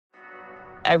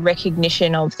a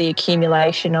recognition of the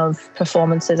accumulation of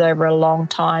performances over a long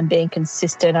time, being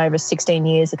consistent over 16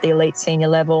 years at the elite senior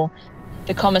level.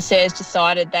 The commissaires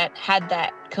decided that had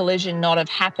that collision not have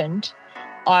happened,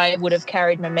 I would have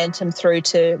carried momentum through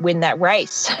to win that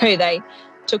race. So they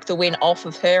took the win off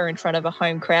of her in front of a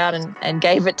home crowd and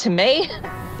gave it to me.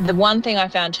 The one thing I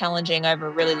found challenging over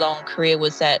a really long career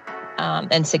was that,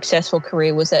 and successful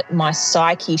career, was that my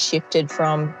psyche shifted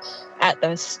from, at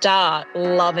the start,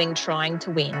 loving trying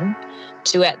to win,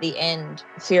 to at the end,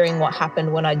 fearing what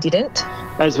happened when I didn't.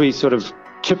 As we sort of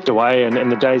chipped away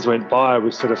and the days went by, we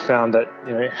sort of found that,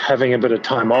 you know, having a bit of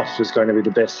time off was going to be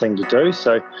the best thing to do.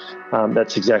 So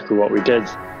that's exactly what we did.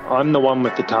 I'm the one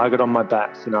with the target on my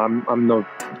back. You know, I'm the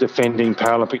defending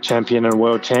Paralympic champion and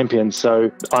world champion,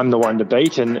 so I'm the one to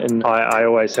beat, and I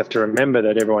always have to remember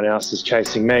that everyone else is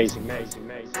chasing me.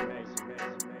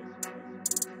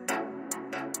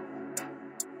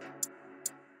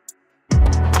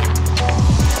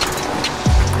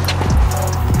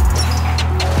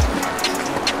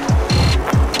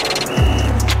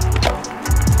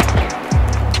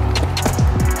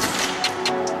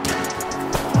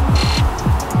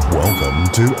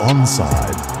 To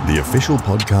Onside, the official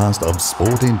podcast of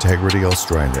Sport Integrity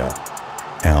Australia.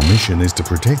 Our mission is to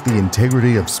protect the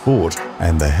integrity of sport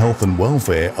and the health and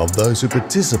welfare of those who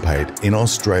participate in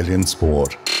Australian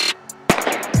sport.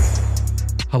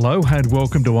 Hello and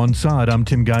welcome to Onside. I'm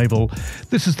Tim Gavel.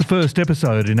 This is the first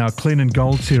episode in our Clean and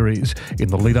Gold series in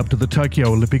the lead up to the Tokyo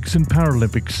Olympics and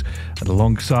Paralympics. And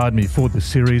alongside me for this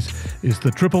series is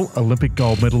the triple Olympic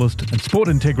gold medalist and Sport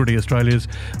Integrity Australia's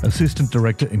Assistant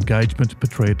Director Engagement,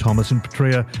 Petria Thomas. And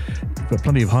Petria, you've got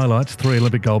plenty of highlights, 3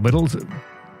 Olympic gold medals.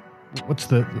 What's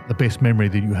the best memory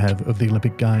that you have of the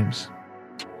Olympic Games?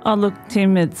 Oh, look,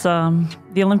 Tim, it's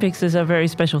the Olympics is a very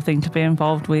special thing to be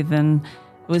involved with, and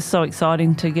it was so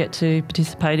exciting to get to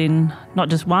participate in not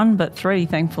just 1 but 3,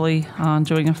 thankfully,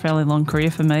 during a fairly long career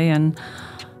for me. And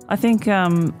I think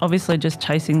obviously just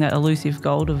chasing that elusive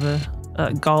goal of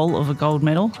a gold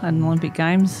medal at an Olympic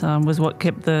Games was what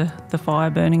kept the fire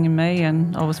burning in me,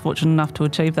 and I was fortunate enough to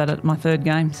achieve that at my 3rd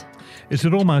Games. Is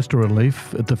it almost a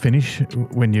relief at the finish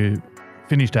when you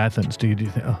finished Athens? Do you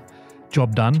think, oh,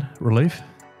 job done, relief?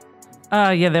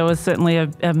 Yeah, there was certainly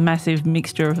a massive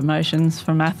mixture of emotions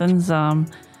from Athens.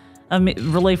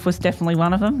 Relief was definitely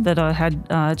one of them, that I had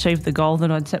achieved the goal that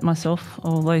I'd set myself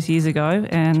all those years ago.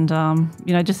 And,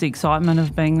 just the excitement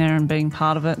of being there and being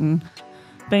part of it, and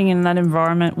being in that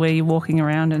environment where you're walking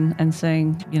around and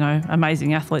seeing,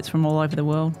 amazing athletes from all over the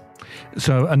world.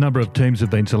 So a number of teams have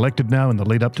been selected now in the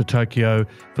lead up to Tokyo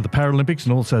for the Paralympics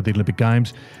and also the Olympic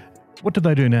Games. What do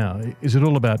they do now? Is it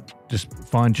all about just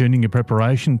fine-tuning your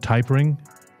preparation, tapering?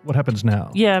 What happens now?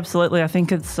 Yeah, absolutely. I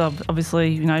think it's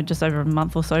obviously, just over a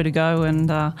month or so to go,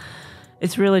 and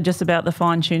it's really just about the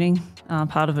fine-tuning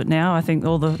part of it now. I think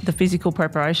all the physical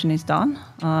preparation is done,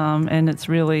 and it's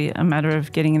really a matter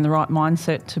of getting in the right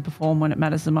mindset to perform when it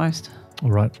matters the most.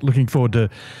 All right. Looking forward to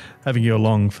having you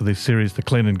along for this series, the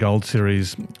Clean and Gold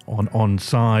series on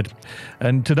Onside.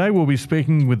 And today we'll be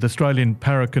speaking with Australian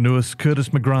para-canoeist Curtis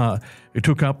McGrath, who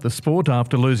took up the sport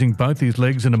after losing both his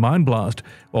legs in a mine blast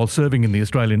while serving in the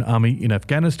Australian Army in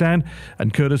Afghanistan.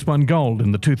 And Curtis won gold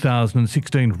in the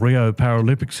 2016 Rio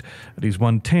Paralympics, and he's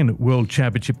won 10 World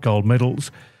Championship gold medals.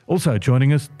 Also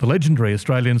joining us, the legendary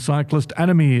Australian cyclist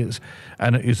Anna Meares.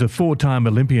 Anna is a 4-time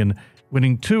Olympian,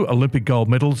 winning 2 Olympic gold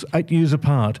medals 8 years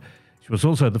apart. She was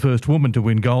also the first woman to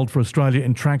win gold for Australia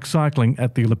in track cycling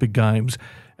at the Olympic Games,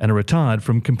 and retired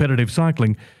from competitive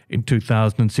cycling in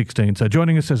 2016. So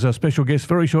joining us as our special guest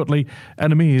very shortly,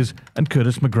 Anna Meares and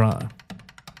Curtis McGrath.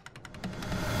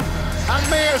 And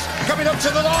Meares coming up to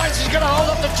the line, she's going to hold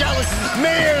up the challenge.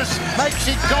 Meares makes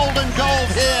it golden gold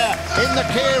here in the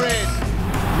keirin.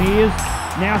 Meares,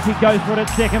 now she goes for it at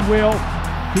second wheel.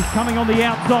 She's coming on the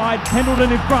outside,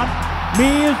 Pendleton in front.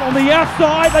 Meares on the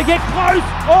outside, they get close,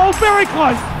 oh very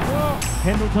close.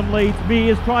 Pendleton leads,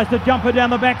 Meares tries to jump her down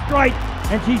the back straight,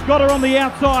 and she's got her on the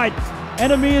outside.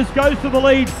 Anna Meares goes to the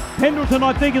lead. Pendleton,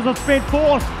 I think, is a spent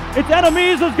force. It's Anna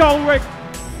Meares' gold wreck.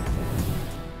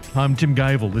 I'm Tim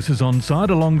Gavel. This is Onside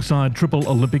alongside triple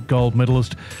Olympic gold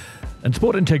medalist and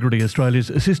Sport Integrity Australia's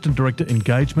Assistant Director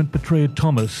Engagement, Petria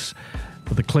Thomas,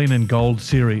 for the Clean and Gold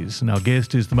series. And our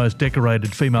guest is the most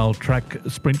decorated female track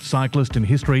sprint cyclist in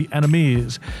history, Anna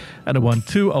Meares. Anna won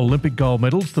 2 Olympic gold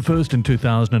medals, the first in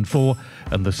 2004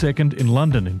 and the second in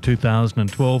London in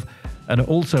 2012. And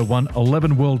also won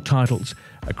 11 world titles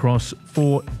across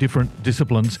 4 different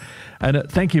disciplines. And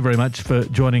thank you very much for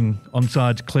joining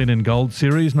Onside's Clean and Gold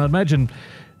series. And I imagine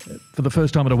for the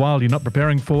first time in a while, you're not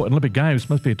preparing for Olympic Games.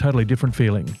 Must be a totally different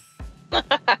feeling.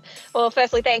 Well,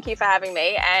 firstly, thank you for having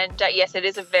me. And yes, it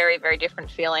is a very, very different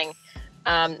feeling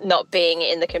not being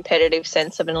in the competitive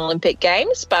sense of an Olympic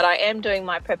Games, but I am doing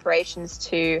my preparations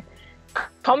to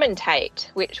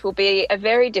commentate, which will be a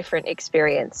very different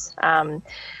experience.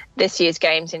 This year's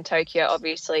Games in Tokyo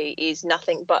obviously is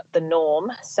nothing but the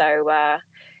norm. So,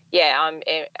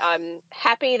 I'm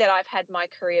happy that I've had my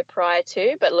career prior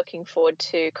to, but looking forward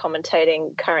to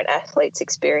commentating current athletes'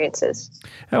 experiences.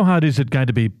 How hard is it going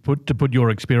to be to put your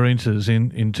experiences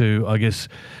into, I guess,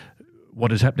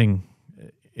 what is happening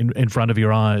in front of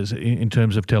your eyes in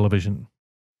terms of television?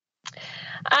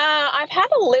 I've had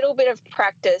a little bit of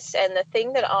practice, and the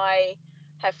thing that I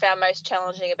have found most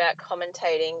challenging about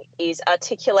commentating is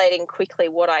articulating quickly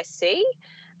what I see.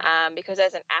 Because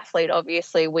as an athlete,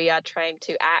 obviously, we are trained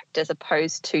to act as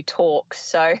opposed to talk.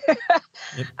 So,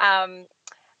 yep.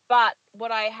 But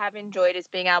what I have enjoyed is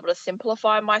being able to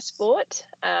simplify my sport,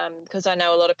 because I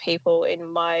know a lot of people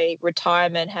in my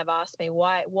retirement have asked me,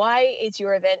 why is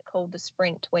your event called the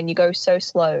sprint when you go so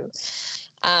slow?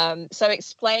 So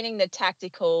explaining the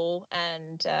tactical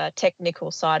and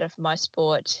technical side of my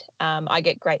sport, I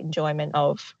get great enjoyment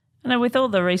of. And with all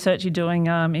the research you're doing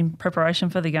in preparation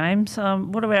for the Games,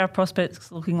 what are our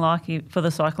prospects looking like for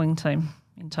the cycling team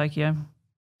in Tokyo?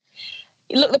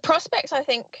 Look, the prospects, I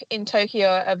think, in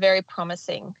Tokyo are very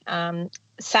promising.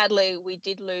 Sadly, we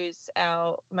did lose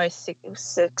our most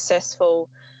successful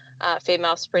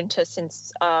female sprinter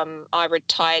since I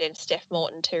retired, and Steph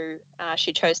Morton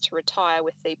she chose to retire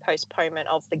with the postponement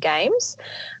of the Games.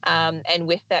 And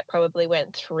with that probably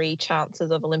went 3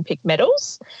 chances of Olympic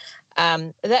medals.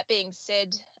 That being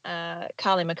said,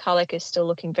 Carly McCulloch is still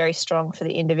looking very strong for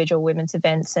the individual women's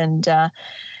events, and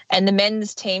the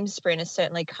men's team sprint has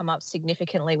certainly come up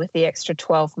significantly with the extra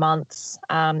 12 months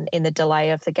in the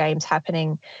delay of the Games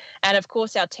happening. And of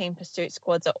course, our team pursuit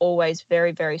squads are always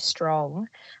very, very strong.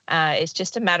 It's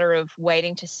just a matter of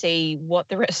waiting to see what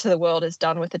the rest of the world has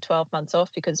done with the 12 months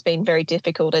off, because it's been very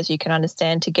difficult, as you can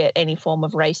understand, to get any form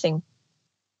of racing.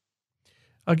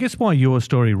 I guess why your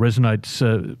story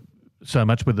resonates so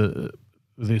much with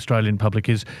the Australian public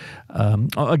is,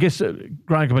 I guess,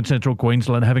 growing up in central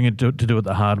Queensland, having it to do it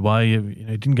the hard way. You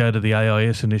didn't go to the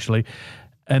AIS initially.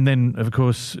 And then, of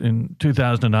course, in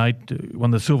 2008,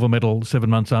 won the silver medal 7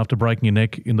 months after breaking your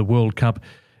neck in the World Cup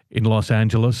in Los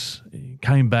Angeles.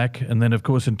 Came back, and then, of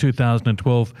course, in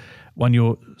 2012, won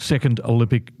your second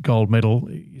Olympic gold medal.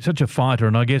 You're such a fighter,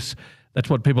 and I guess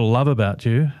that's what people love about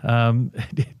you.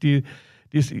 Do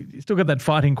you still got that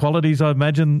fighting qualities, I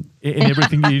imagine, in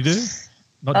everything you do?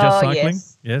 Not just cycling?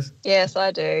 Yes. Yes,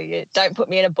 I do. Don't put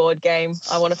me in a board game.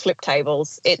 I want to flip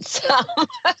tables. It's,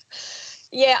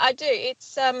 yeah, I do.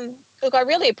 It's, look, I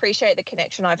really appreciate the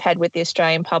connection I've had with the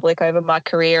Australian public over my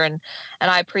career, and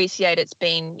I appreciate it's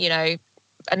been, a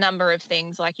number of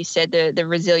things, like you said, the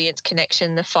resilience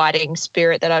connection, the fighting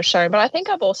spirit that I've shown. But I think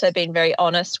I've also been very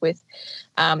honest with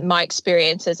my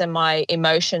experiences and my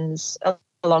emotions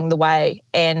along the way,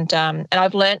 and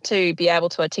I've learnt to be able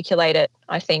to articulate it,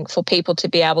 I think, for people to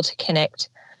be able to connect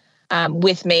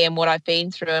with me and what I've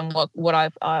been through and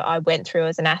what I went through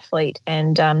as an athlete.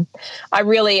 And I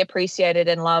really appreciated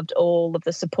and loved all of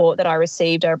the support that I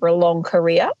received over a long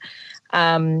career,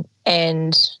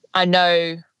 and I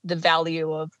know the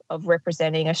value of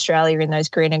representing Australia in those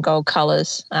green and gold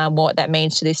colours, what that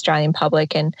means to the Australian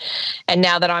public. And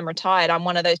now that I'm retired, I'm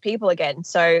one of those people again.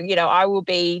 So, I will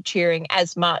be cheering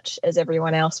as much as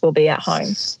everyone else will be at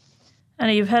home.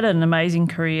 Anna, you've had an amazing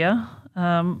career.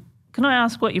 Can I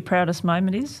ask what your proudest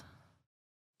moment is?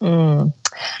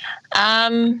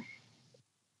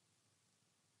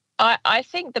 I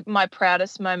think that my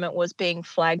proudest moment was being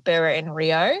flag bearer in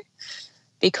Rio,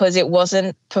 because it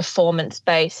wasn't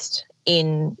performance-based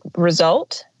in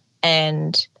result.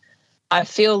 And I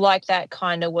feel like that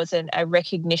kind of was a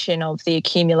recognition of the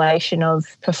accumulation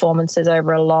of performances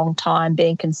over a long time,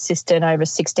 being consistent over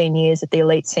 16 years at the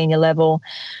elite senior level,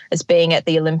 as being at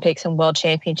the Olympics and World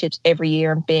Championships every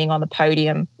year and being on the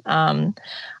podium.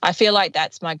 I feel like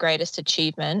that's my greatest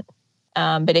achievement.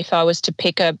 But if I was to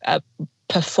pick a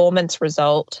performance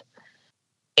result,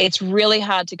 it's really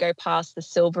hard to go past the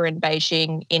silver in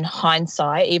Beijing in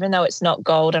hindsight, even though it's not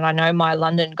gold. And I know my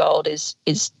London gold is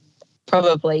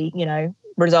probably,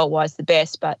 result-wise the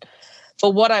best. But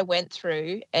for what I went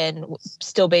through and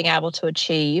still being able to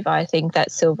achieve, I think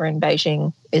that silver in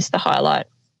Beijing is the highlight.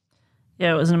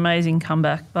 Yeah, it was an amazing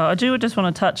comeback. But I do just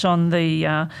want to touch on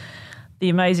the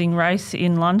amazing race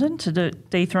in London to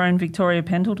dethrone Victoria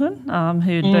Pendleton,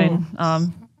 who'd been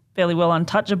fairly well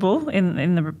untouchable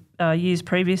in the years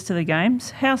previous to the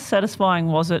Games. How satisfying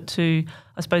was it to,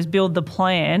 I suppose, build the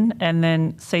plan and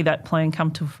then see that plan come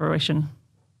to fruition?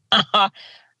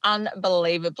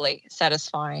 Unbelievably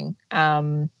satisfying.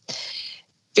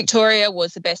 Victoria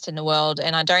was the best in the world,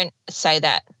 and I don't say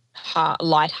that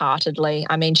lightheartedly.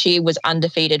 I mean, she was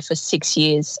undefeated for 6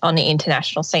 years on the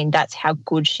international scene. That's how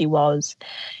good she was.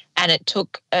 And it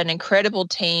took an incredible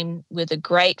team with a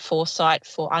great foresight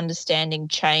for understanding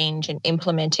change and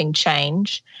implementing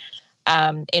change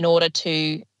in order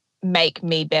to make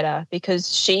me better,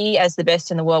 because she, as the best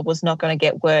in the world, was not going to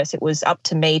get worse. It was up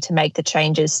to me to make the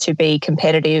changes to be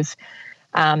competitive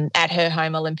at her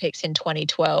home Olympics in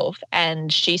 2012,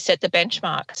 and she set the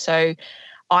benchmark. So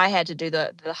I had to do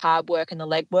the hard work and the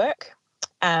legwork,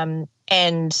 and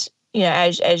you know,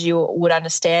 as you would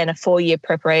understand, a 4-year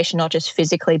preparation, not just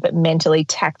physically but mentally,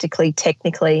 tactically,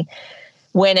 technically,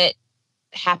 when it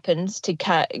happens to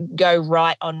go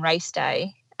right on race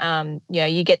day, you know,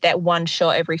 you get that one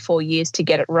shot every 4 years to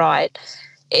get it right.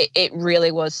 It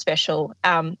really was special.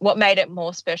 What made it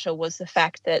more special was the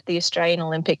fact that the Australian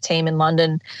Olympic team in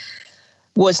London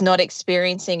was not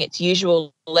experiencing its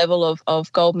usual level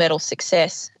of gold medal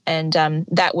success. And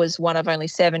that was one of only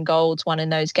 7 golds won in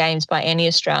those games by any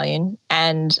Australian.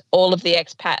 And all of the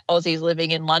expat Aussies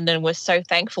living in London were so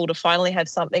thankful to finally have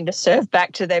something to serve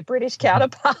back to their British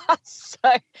counterparts.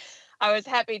 So I was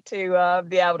happy to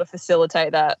be able to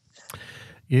facilitate that.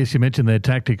 Yes, you mentioned their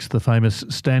tactics, the famous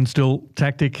standstill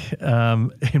tactic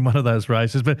in one of those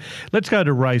races. But let's go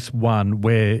to race 1,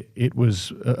 where it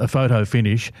was a photo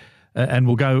finish, and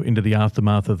we'll go into the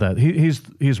aftermath of that.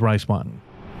 Here's race 1.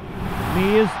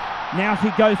 Meares, now she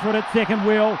goes for it at second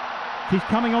wheel. She's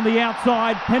coming on the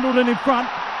outside, Pendleton in front.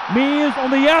 Meares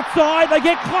on the outside, they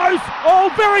get close. Oh,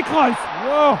 very close.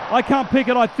 Whoa, I can't pick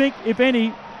it. I think if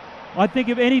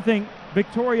anything,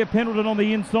 Victoria Pendleton on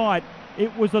the inside.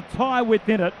 It was a tie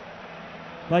within it.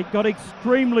 They got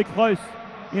extremely close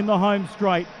in the home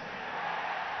straight.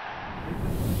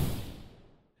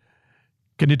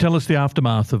 Can you tell us the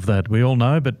aftermath of that? We all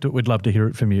know, but we'd love to hear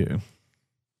it from you.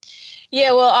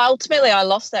 Yeah, well, ultimately I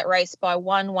lost that race by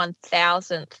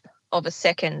 1/1000th of a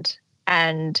second.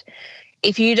 And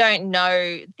if you don't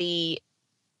know the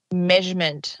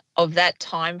measurement of that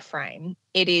time frame,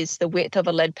 it is the width of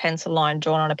a lead pencil line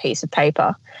drawn on a piece of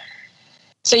paper.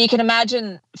 So you can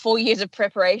imagine 4 years of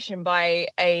preparation by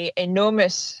an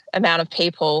enormous amount of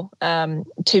people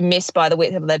to miss by the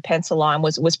width of a lead pencil line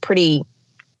was pretty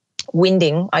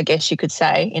winding, I guess you could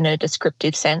say, in a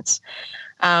descriptive sense.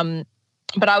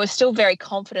 But I was still very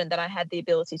confident that I had the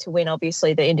ability to win.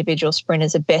 Obviously, the individual sprint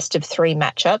is a best of 3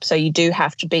 matchup, so you do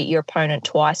have to beat your opponent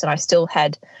twice, and I still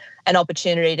had an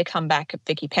opportunity to come back at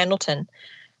Vicky Pendleton.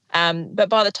 But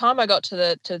by the time I got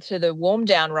to the warm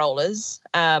down rollers,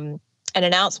 an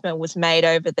announcement was made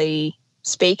over the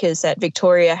speakers that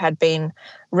Victoria had been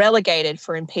relegated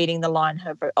for impeding the line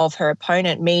of her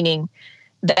opponent, meaning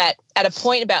that at a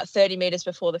point about 30 metres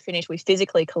before the finish, we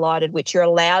physically collided, which you're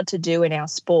allowed to do in our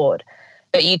sport.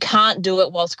 But you can't do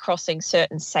it whilst crossing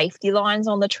certain safety lines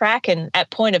on the track. And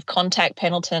at point of contact,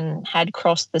 Pendleton had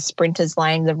crossed the sprinter's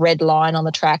lane, the red line on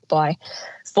the track, by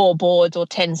 4 boards or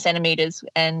 10 centimetres.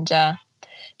 And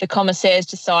the commissaires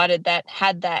decided that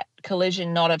had that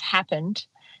collision not have happened,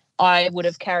 I would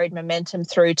have carried momentum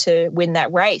through to win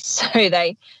that race. So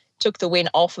they took the win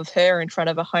off of her in front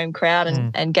of a home crowd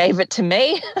and gave it to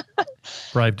me.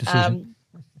 Brave decision.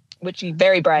 Which is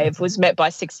very brave, was met by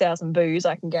 6,000 boos,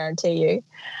 I can guarantee you.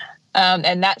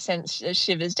 And that sent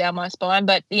shivers down my spine.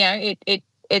 But, you know,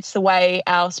 it's the way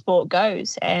our sport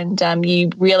goes. And you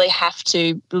really have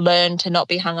to learn to not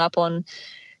be hung up on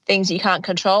things you can't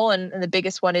control. And the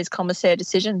biggest one is commissaire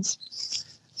decisions.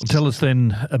 Well, tell us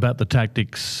then about the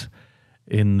tactics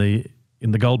in the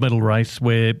gold medal race,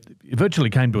 where it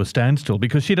virtually came to a standstill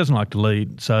because she doesn't like to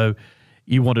lead. So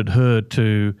you wanted her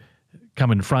to come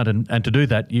in front, and to do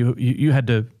that, you had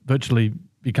to virtually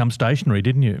become stationary,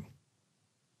 didn't you?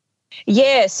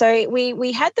 Yeah, so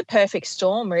we had the perfect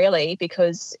storm, really,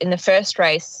 because in the first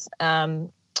race,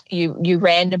 you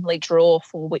randomly draw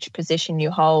for which position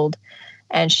you hold,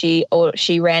 and she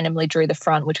randomly drew the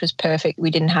front, which was perfect.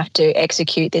 We didn't have to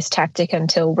execute this tactic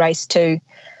until race 2,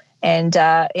 and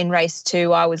in race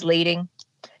 2, I was leading.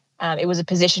 It was a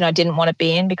position I didn't want to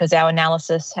be in because our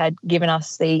analysis had given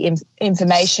us the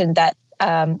information that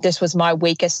this was my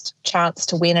weakest chance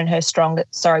to win and her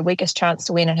strongest.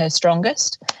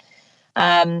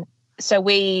 So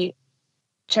we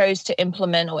chose to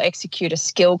implement or execute a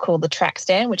skill called the track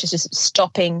stand, which is just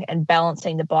stopping and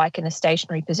balancing the bike in a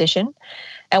stationary position.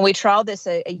 And we trialled this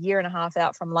a year and a half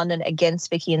out from London against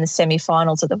Vicky in the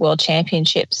semi-finals of the World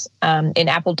Championships in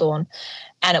Appledorn,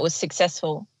 and it was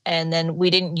successful. And then we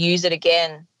didn't use it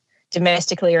again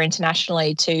domestically or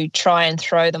internationally to try and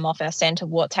throw them off our scent of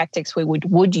what tactics we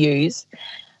would use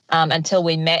until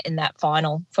we met in that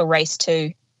final for race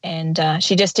 2. And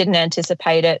she just didn't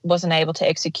anticipate it, wasn't able to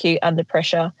execute under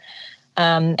pressure,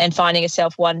 and finding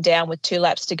herself one down with 2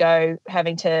 laps to go,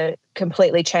 having to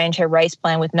completely change her race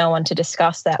plan with no one to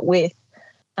discuss that with.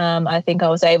 I think I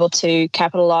was able to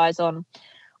capitalise on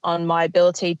my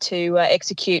ability to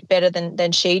execute better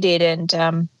than she did,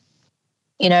 and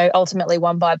ultimately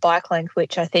won by bike length,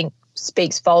 which I think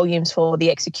speaks volumes for the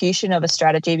execution of a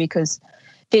strategy, because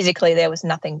physically there was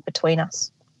nothing between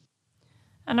us.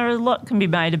 And a lot can be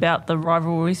made about the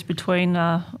rivalries between,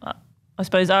 I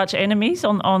suppose, arch enemies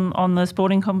on the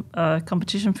sporting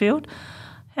competition field.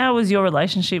 How was your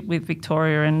relationship with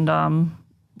Victoria, and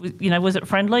was it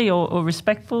friendly or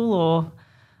respectful? Or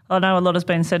I know a lot has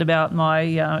been said about my,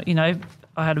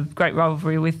 I had a great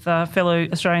rivalry with fellow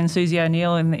Australian Susie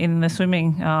O'Neill in the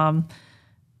swimming,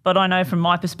 but I know from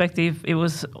my perspective it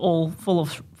was all full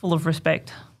of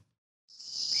respect.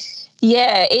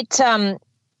 Yeah,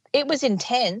 it was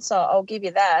intense. I'll give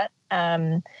you that,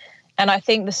 and I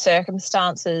think the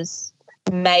circumstances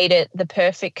made it the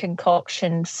perfect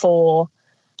concoction for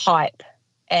hype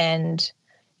and,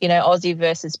 Aussie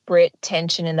versus Brit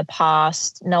tension in the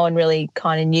past. No one really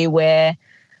kind of knew where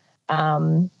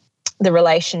the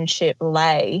relationship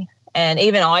lay. And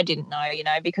even I didn't know,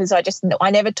 because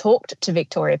I never talked to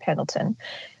Victoria Pendleton.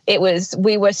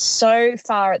 We were so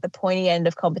far at the pointy end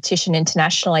of competition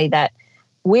internationally that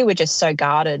we were just so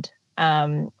guarded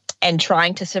and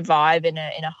trying to survive in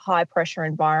a high pressure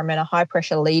environment, a high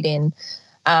pressure lead in,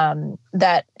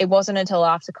 that it wasn't until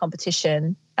after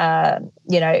competition,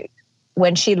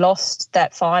 when she lost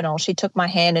that final, she took my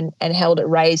hand and held it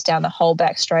raised down the whole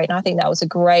back straight. And I think that was a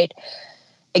great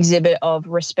exhibit of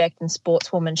respect and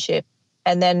sportswomanship.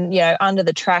 And then, under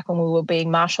the track, when we were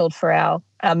being marshalled for our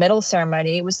medal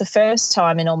ceremony, it was the first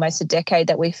time in almost a decade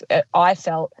that I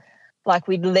felt like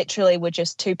we literally were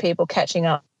just 2 people catching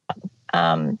up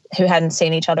who hadn't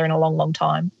seen each other in a long, long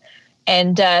time.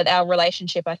 And our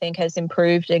relationship, I think, has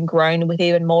improved and grown with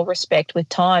even more respect with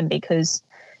time, because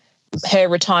her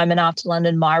retirement after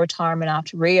London, my retirement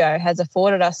after Rio, has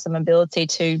afforded us some ability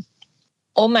to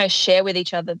almost share with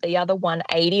each other the other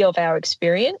 180 of our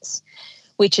experience,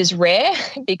 which is rare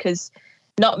because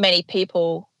not many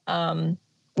people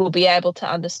will be able to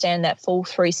understand that full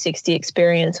 360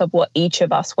 experience of what each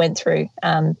of us went through.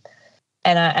 And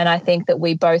I think that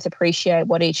we both appreciate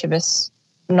what each of us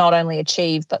not only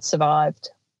achieved but survived.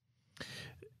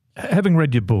 Having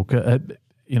read your book,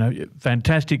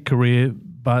 fantastic career,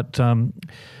 but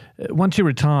once you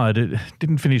retired, it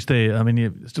didn't finish there. I mean,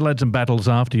 you still had some battles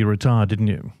after you retired, didn't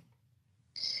you?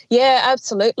 Yeah,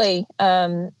 absolutely.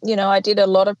 I did a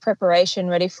lot of preparation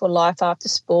ready for life after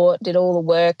sport, did all the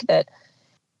work that,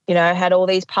 had all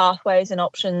these pathways and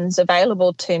options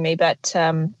available to me, but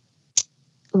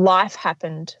life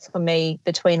happened for me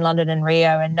between London and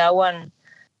Rio, and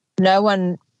no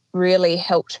one really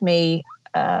helped me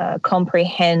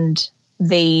comprehend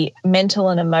the mental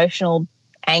and emotional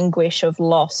anguish of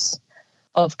loss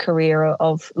of career,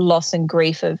 of loss and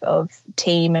grief of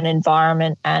team and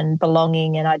environment and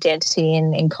belonging and identity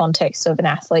in context of an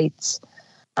athlete's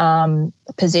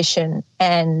position.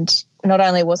 And not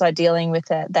only was I dealing with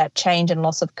that change and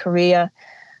loss of career,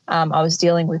 I was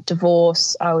dealing with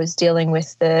divorce. I was dealing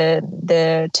with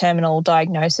the terminal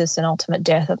diagnosis and ultimate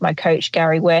death of my coach,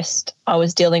 Gary West. I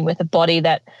was dealing with a body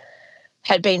that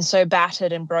had been so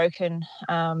battered and broken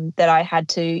that I had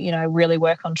to, really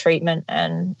work on treatment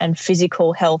and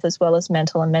physical health as well as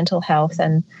mental health.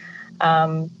 And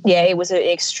it was an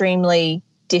extremely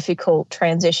difficult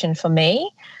transition for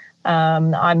me.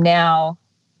 I'm now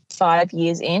 5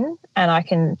 years in, and I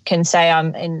can say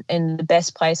I'm in the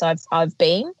best place I've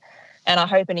been. And I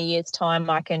hope in a year's time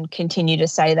I can continue to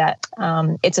say that.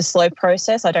 It's a slow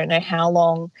process. I don't know how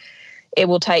long it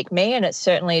will take me, and it's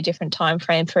certainly a different time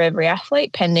frame for every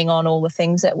athlete, depending on all the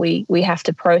things that we have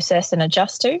to process and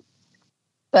adjust to.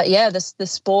 But yeah, the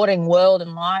sporting world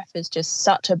and life is just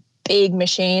such a big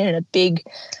machine and a big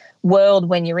world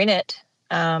when you're in it.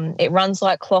 It runs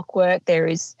like clockwork. There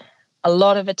is a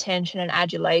lot of attention and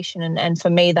adulation, and for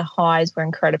me, the highs were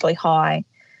incredibly high.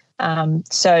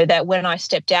 So that when I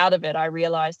stepped out of it, I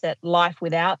realised that life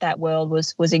without that world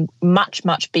was much,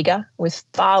 much bigger, with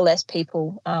far less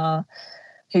people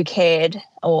who cared,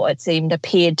 or it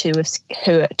appeared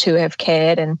to have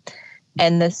cared,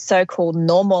 and the so-called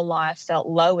normal life felt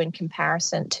low in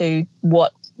comparison to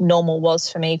what normal was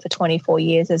for me for 24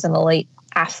 years as an elite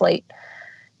athlete.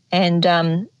 And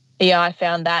I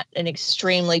found that an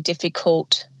extremely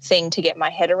difficult thing to get my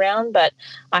head around, but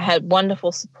I had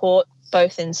wonderful support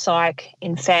both in psych,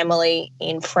 in family,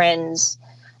 in friends,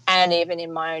 and even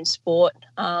in my own sport,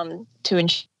 to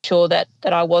ensure that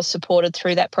I was supported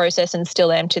through that process and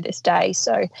still am to this day.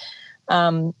 So,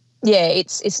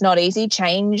 it's not easy.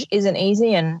 Change isn't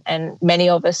easy, and many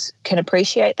of us can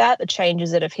appreciate that, the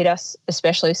changes that have hit us,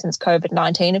 especially since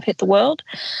COVID-19 have hit the world.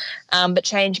 But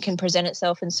change can present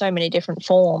itself in so many different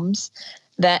forms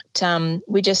that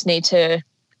we just need to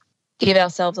give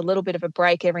ourselves a little bit of a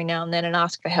break every now and then and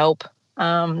ask for help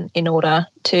in order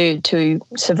to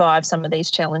survive some of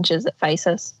these challenges that face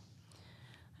us.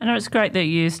 I know it's great that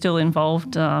you're still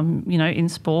involved, in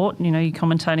sport. You're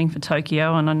commentating for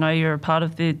Tokyo, and I know you're a part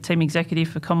of the team executive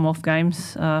for Commonwealth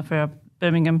Games for our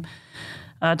Birmingham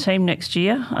team next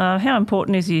year. How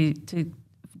important is it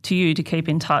to you to keep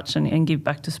in touch and give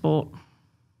back to sport?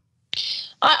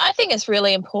 I think it's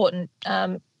really important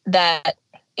that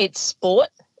it's sport.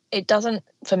 It doesn't,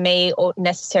 for me, or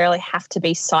necessarily have to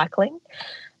be cycling.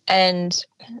 And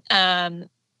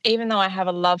even though I have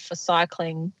a love for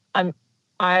cycling,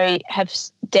 I have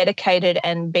dedicated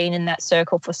and been in that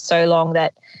circle for so long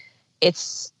that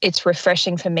it's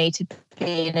refreshing for me to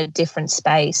be in a different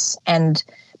space. And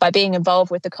by being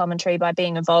involved with the commentary, by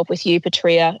being involved with you,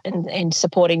 Petria, and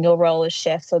supporting your role as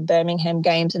chef for Birmingham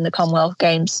Games and the Commonwealth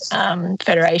Games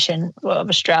Federation of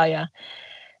Australia,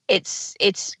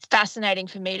 it's fascinating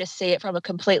for me to see it from a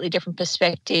completely different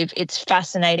perspective. It's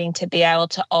fascinating to be able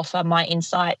to offer my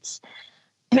insights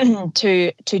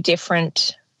to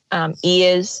different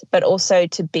ears, but also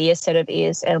to be a set of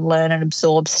ears and learn and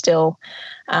absorb still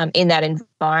in that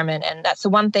environment. And that's the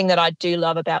one thing that I do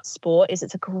love about sport, is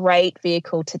it's a great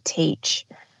vehicle to teach.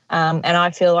 And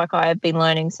I feel like I have been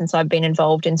learning since I've been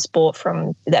involved in sport,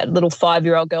 from that little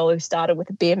 5-year-old girl who started with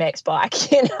a BMX bike,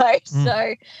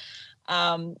 So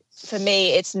for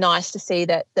me, it's nice to see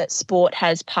that sport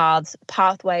has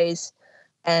pathways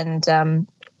and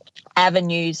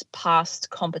avenues past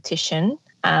competition.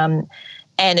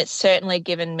 And it's certainly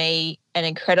given me an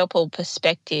incredible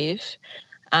perspective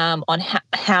on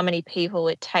how many people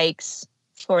it takes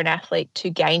for an athlete to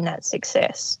gain that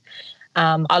success.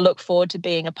 I look forward to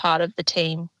being a part of the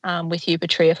team with you,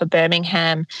 Petria, for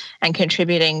Birmingham, and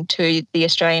contributing to the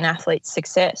Australian athletes'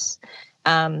 success.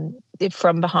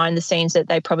 From behind the scenes, that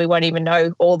they probably won't even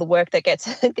know all the work that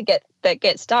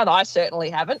gets done. I certainly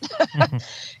haven't.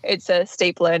 It's a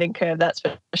steep learning curve, that's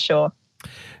for sure.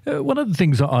 One of the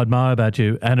things I admire about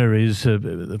you, Anna, is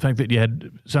the fact that you had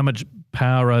so much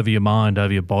power over your mind,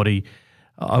 over your body.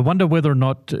 I wonder whether or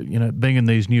not, being in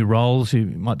these new roles, you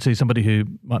might see somebody who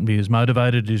mightn't be as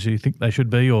motivated as you think they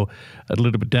should be, or a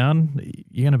little bit down.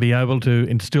 You're going to be able to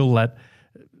instill that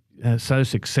so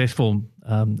successful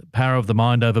power of the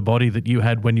mind over body that you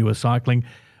had when you were cycling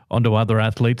onto other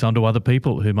athletes, onto other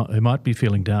people who might be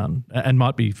feeling down and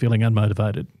might be feeling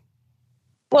unmotivated.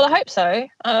 Well, I hope so.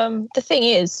 The thing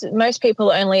is, most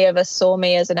people only ever saw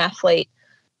me as an athlete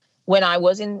when I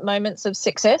was in moments of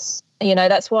success.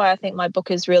 That's why I think my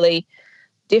book is really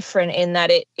different, in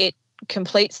that it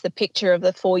completes the picture of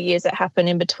the 4 years that happen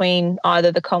in between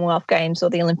either the Commonwealth Games or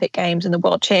the Olympic Games and the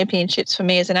World Championships for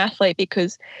me as an athlete,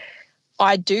 because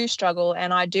I do struggle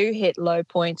and I do hit low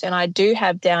points and I do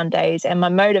have down days, and my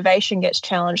motivation gets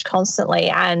challenged constantly.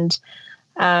 And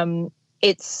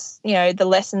it's, the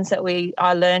lessons that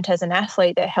I learned as an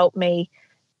athlete that helped me,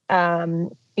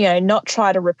 not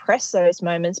try to repress those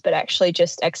moments, but actually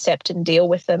just accept and deal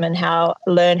with them, and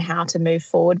learn how to move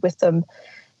forward with them.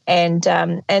 And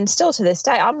still to this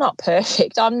day, I'm not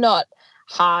perfect. I'm not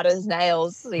hard as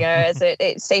nails, as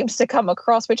it seems to come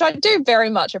across, which I do very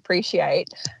much appreciate.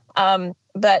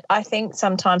 But I think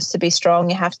sometimes to be strong,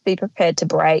 you have to be prepared to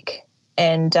break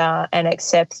and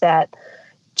accept that,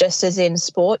 just as in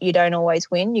sport, you don't always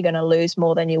win. You're going to lose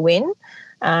more than you win.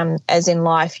 As in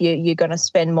life, you're going to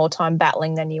spend more time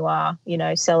battling than you are,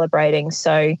 celebrating.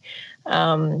 So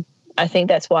I think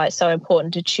that's why it's so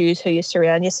important to choose who you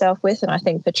surround yourself with. And I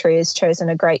think Petria's chosen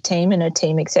a great team and a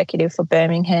team executive for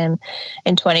Birmingham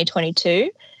in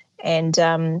 2022. And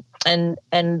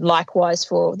likewise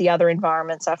for the other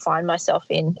environments I find myself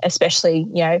in, especially,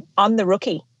 I'm the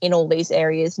rookie in all these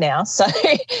areas now. So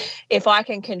if I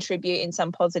can contribute in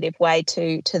some positive way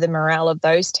to the morale of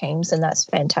those teams, then that's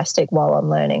fantastic while I'm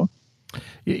learning.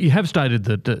 You have stated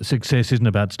that success isn't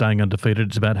about staying undefeated,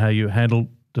 it's about how you handle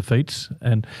defeats.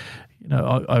 And,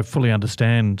 I fully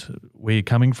understand where you're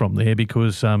coming from there,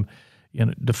 because,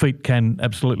 defeat can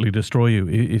absolutely destroy you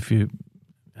if you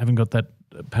haven't got that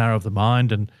power of the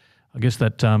mind. And I guess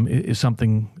that is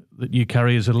something that you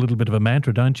carry as a little bit of a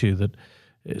mantra, don't you? That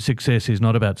success is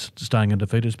not about staying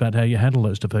undefeated, it's about how you handle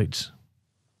those defeats.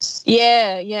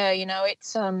 Yeah.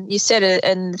 It's you said it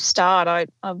in the start.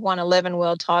 I've won 11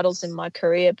 world titles in my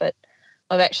career, but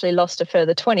I've actually lost a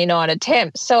further 29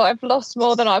 attempts. So I've lost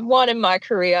more than I've won in my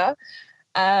career.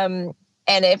 And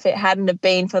if it hadn't have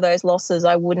been for those losses,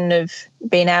 I wouldn't have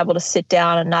been able to sit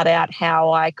down and nut out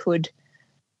how I could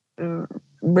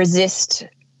resist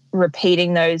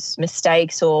repeating those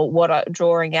mistakes, or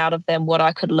drawing out of them what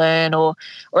I could learn, or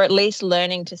at least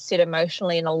learning to sit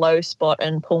emotionally in a low spot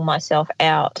and pull myself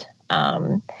out.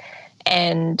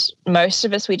 And most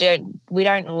of us, we don't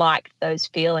like those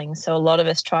feelings. So a lot of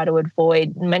us try to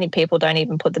avoid. Many people don't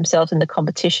even put themselves in the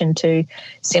competition to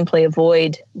simply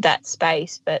avoid that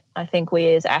space. But I think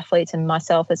we as athletes, and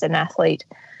myself as an athlete,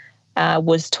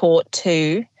 was taught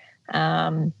to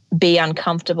be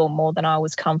uncomfortable more than I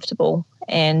was comfortable.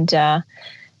 And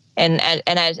in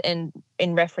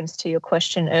reference to your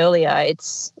question earlier,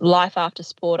 it's life after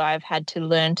sport. I've had to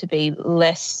learn to be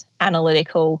less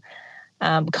analytical,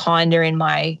 kinder in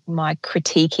my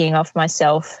critiquing of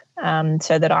myself,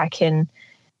 so that I can,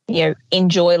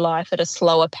 enjoy life at a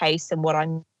slower pace than what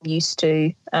I'm used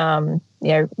to,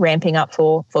 ramping up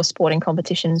for sporting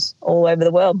competitions all over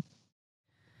the world.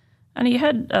 And you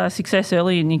had success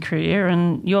early in your career,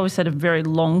 and you always had a very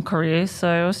long career. So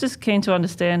I was just keen to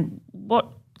understand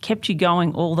what kept you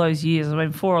going all those years. I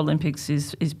mean, 4 Olympics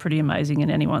is pretty amazing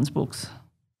in anyone's books.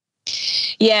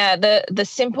 Yeah, the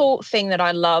simple thing that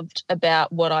I loved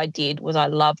about what I did was I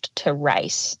loved to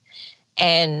race.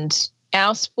 And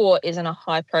our sport isn't a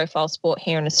high-profile sport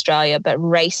here in Australia, but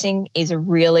racing is a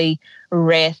really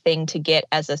rare thing to get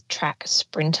as a track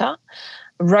sprinter.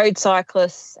 Road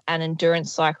cyclists and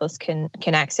endurance cyclists can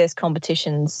access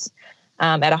competitions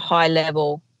at a high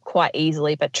level quite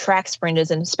easily, but track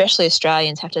sprinters, and especially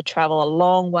Australians, have to travel a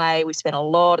long way. We spend a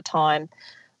lot of time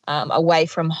away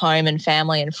from home and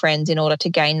family and friends in order to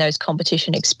gain those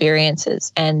competition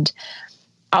experiences. And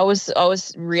I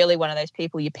was really one of those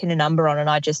people you pin a number on, and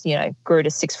I just grew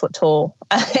to 6 foot tall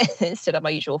instead of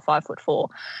my usual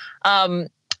 5'4".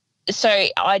 So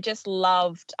I just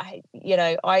loved,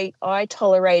 I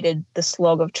tolerated the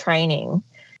slog of training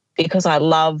because I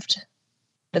loved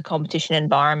the competition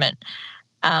environment.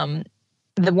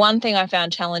 The one thing I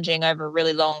found challenging over a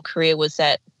really long career was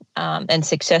that, and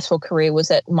successful career, was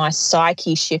that my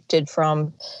psyche shifted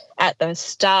from, at the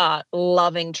start,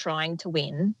 loving trying to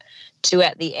win, to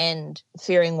at the end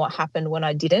fearing what happened when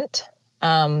I didn't.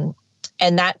 And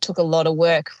that took a lot of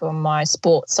work from my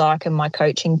sports psych and my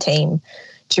coaching team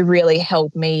to really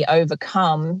help me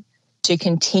overcome, to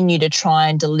continue to try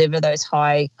and deliver those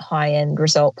high-end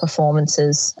result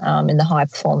performances in the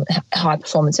high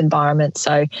performance environment.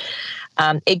 So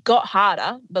it got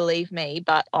harder, believe me,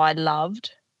 but I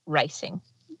loved racing.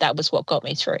 That was what got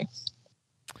me through.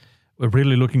 We're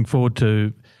really looking forward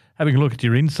to having a look at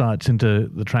your insights into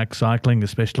the track cycling,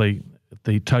 especially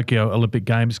the Tokyo Olympic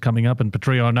Games coming up. And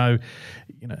Petria, I know,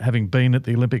 having been at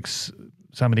the Olympics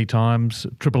so many times,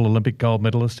 triple Olympic gold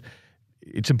medalist,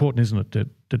 it's important, isn't it,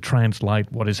 to translate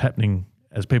what is happening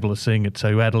as people are seeing it. So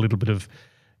you add a little bit of,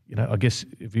 I guess,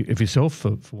 of yourself,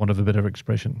 for want of a better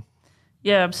expression.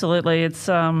 Yeah, absolutely. It's,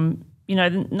 no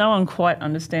one quite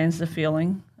understands the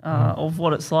feeling of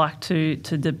what it's like to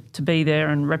be there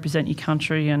and represent your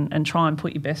country and try and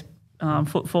put your best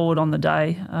foot forward on the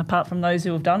day, apart from those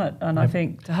who have done it. And I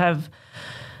think to have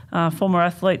former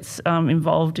athletes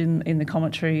involved in the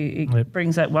commentary, it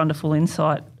brings that wonderful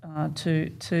insight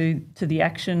to the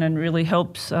action, and really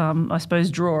helps, I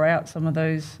suppose, draw out some of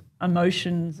those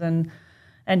emotions and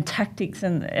tactics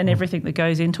and everything that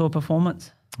goes into a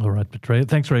performance. All right, Petria,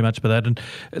 thanks very much for that. And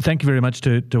thank you very much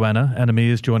to Anna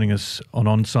Meares joining us on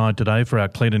Onside today for our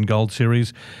Clean and Gold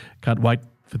series. Can't wait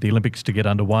for the Olympics to get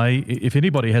underway. If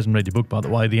anybody hasn't read your book, by the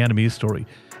way, the Anna Meares story,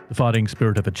 The Fighting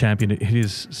Spirit of a Champion, it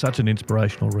is such an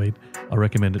inspirational read. I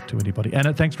recommend it to anybody.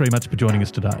 Anna, thanks very much for joining us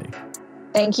today.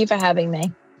 Thank you for having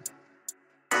me.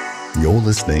 You're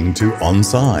listening to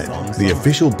Onside, the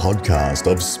official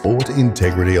podcast of Sport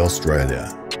Integrity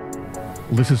Australia.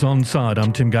 This is Onside.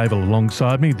 I'm Tim Gavel.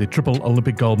 Alongside me, the triple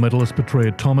Olympic gold medalist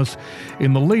Petria Thomas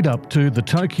in the lead up to the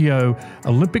Tokyo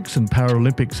Olympics and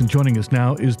Paralympics. And joining us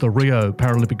now is the Rio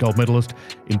Paralympic gold medalist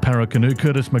in para-canoe,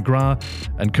 Curtis McGrath.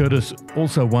 And Curtis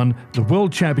also won the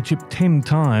World Championship 10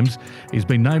 times. He's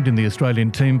been named in the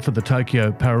Australian team for the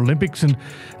Tokyo Paralympics.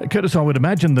 And Curtis, I would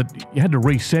imagine that you had to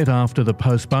reset after the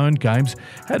postponed games.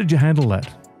 How did you handle that?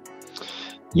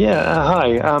 Yeah,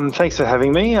 hi. Thanks for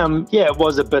having me. It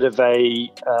was a bit of a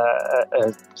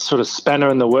sort of spanner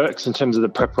in the works in terms of the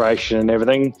preparation and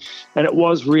everything. And it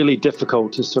was really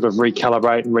difficult to sort of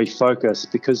recalibrate and refocus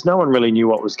because no one really knew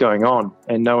what was going on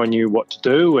and no one knew what to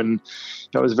do. And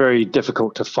it was very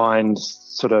difficult to find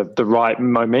sort of the right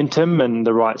momentum and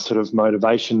the right sort of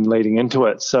motivation leading into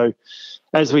it. So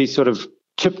as we sort of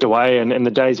chipped away and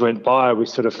the days went by, we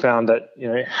sort of found that,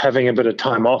 having a bit of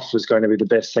time off was going to be the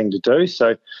best thing to do.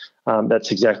 So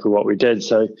that's exactly what we did.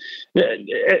 So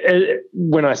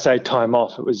when I say time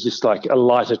off, it was just like a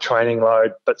lighter training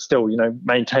load, but still,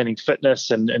 maintaining fitness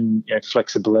and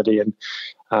flexibility and,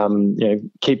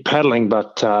 keep paddling,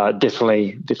 but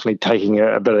definitely taking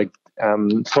a bit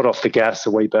of foot off the gas a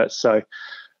wee bit. So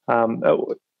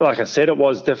like I said, it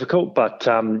was difficult, but,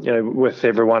 with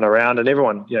everyone around and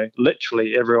everyone,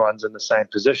 literally everyone's in the same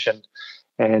position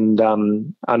and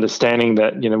understanding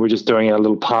that, we're just doing our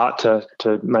little part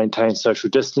to maintain social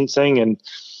distancing and,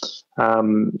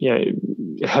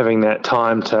 having that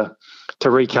time to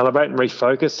recalibrate and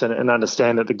refocus and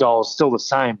understand that the goal is still the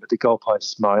same, but the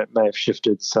goalposts may have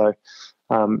shifted. So,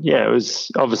 it was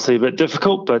obviously a bit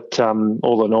difficult, but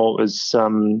all in all, it was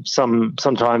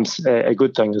sometimes a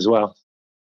good thing as well.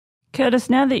 Curtis,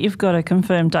 now that you've got a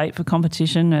confirmed date for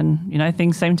competition and,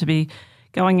 things seem to be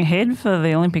going ahead for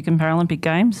the Olympic and Paralympic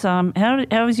Games,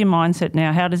 how is your mindset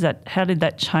now? How did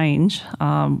that change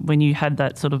when you had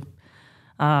that sort of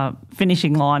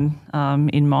finishing line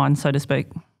in mind, so to speak?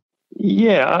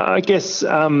 Yeah, I guess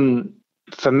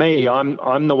for me,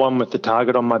 I'm the one with the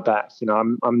target on my back.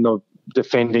 I'm the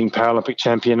defending Paralympic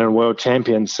champion and world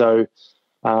champion. So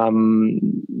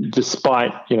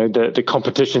despite the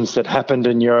competitions that happened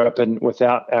in Europe and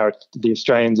without the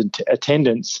Australians in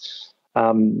attendance,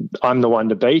 I'm the one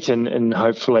to beat, and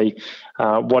hopefully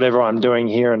whatever I'm doing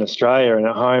here in Australia and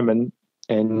at home,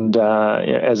 and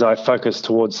as I focus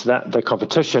towards the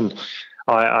competition,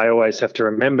 I always have to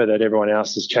remember that everyone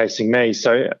else is chasing me.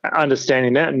 So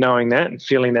understanding that, knowing that, and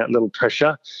feeling that little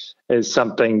pressure is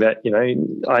something that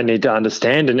I need to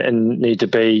understand and need to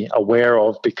be aware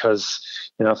of, because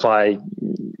if I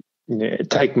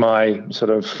take my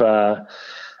sort of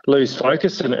lose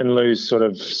focus and lose sort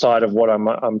of sight of what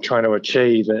I'm trying to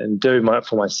achieve and do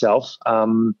for myself,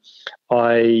 I'll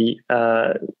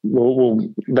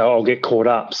get caught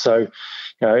up. So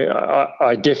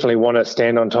I definitely want to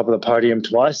stand on top of the podium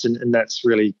twice, and that's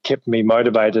really kept me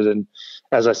motivated. And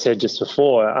as I said just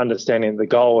before, understanding the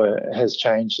goal has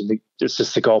changed, and it's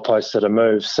just the goalposts that are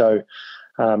moved. So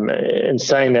in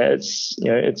saying that,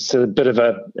 it's a bit of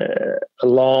a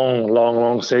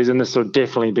long season. This will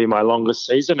definitely be my longest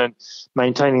season, and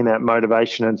maintaining that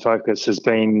motivation and focus has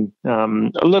been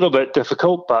a little bit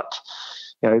difficult, but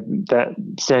that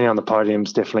standing on the podium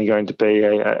is definitely going to be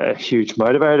a huge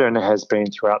motivator, and it has been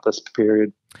throughout this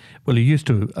period. Well, you're used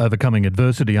to overcoming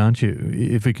adversity, aren't you?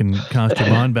 If we can cast your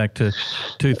mind back to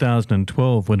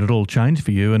 2012 when it all changed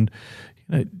for you, and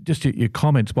just your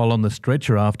comments while on the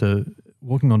stretcher after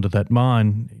walking onto that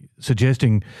mine,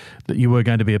 suggesting that you were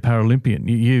going to be a Paralympian.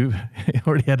 You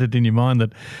already had it in your mind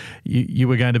that you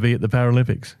were going to be at the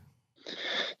Paralympics.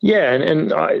 Yeah,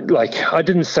 and I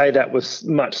didn't say that with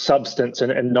much substance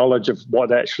and knowledge of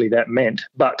what actually that meant,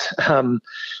 but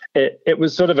it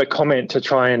was sort of a comment to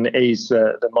try and ease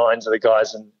the minds of the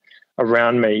guys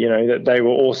around me, that they were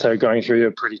also going through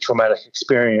a pretty traumatic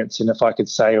experience, and if I could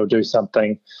say or do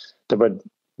something that would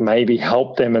maybe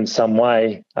help them in some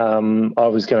way, I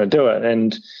was going to do it.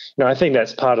 And I think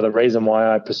that's part of the reason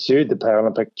why I pursued the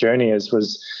Paralympic journey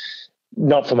was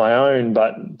not for my own,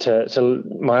 but to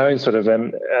my own sort of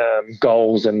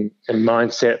goals and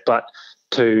mindset, but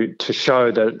to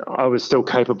show that I was still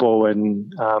capable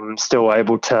and still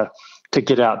able to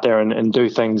get out there and do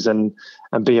things and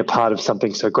be a part of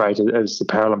something so great as the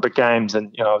Paralympic Games.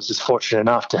 And I was just fortunate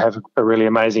enough to have a really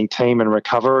amazing team in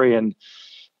recovery and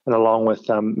along with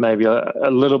maybe a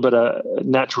little bit of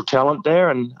natural talent there,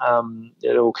 and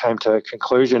it all came to a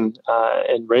conclusion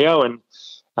in Rio and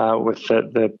with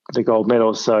the gold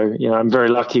medal. So I'm very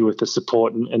lucky with the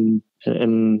support and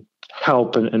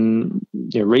help and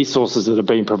resources that have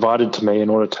been provided to me in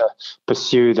order to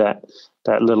pursue that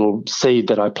little seed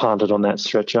that I planted on that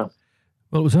stretcher.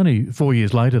 Well, it was only 4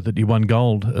 years later that you won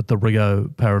gold at the Rio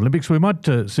Paralympics. We might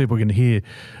see if we can hear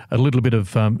a little bit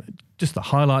of just the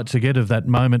highlights again of that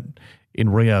moment in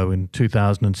Rio in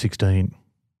 2016.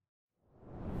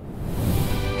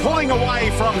 Pulling away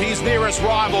from his nearest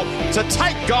rival to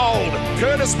take gold,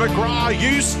 Curtis McGrath,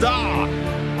 U-Star,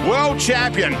 world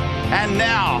champion, and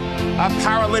now a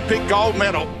Paralympic gold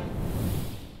medal.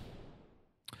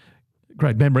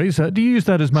 Great memories. Do you use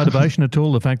that as motivation at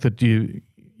all, the fact that you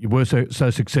were so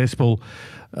successful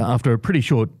after a pretty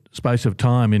short space of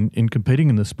time in competing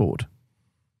in the sport?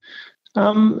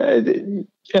 The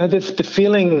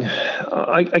feeling,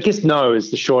 I guess no is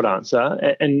the short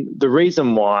answer. And the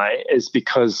reason why is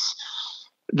because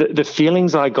the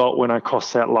feelings I got when I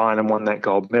crossed that line and won that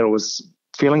gold medal was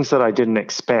feelings that I didn't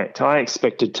expect. I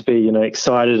expected to be,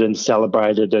 excited and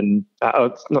celebrated and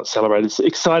not celebrated,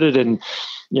 excited and,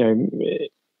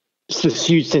 it's this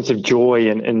huge sense of joy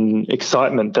and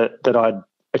excitement that I'd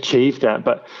achieved that.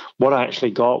 But what I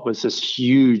actually got was this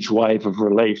huge wave of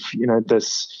relief,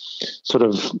 this sort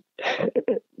of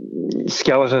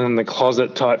skeleton in the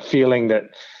closet type feeling that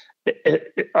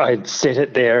I'd set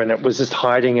it there and it was just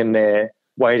hiding in there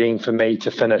waiting for me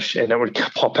to finish, and it would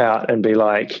pop out and be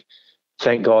like,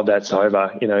 thank God that's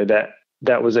over.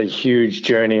 That was a huge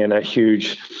journey and a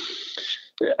huge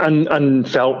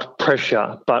unfelt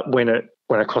pressure. But when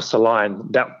I crossed the line,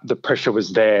 the pressure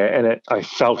was there, and I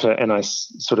felt it, and I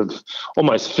sort of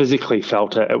almost physically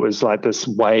felt it. It was like this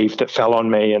wave that fell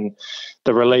on me, and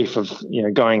the relief of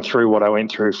going through what I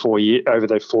went through over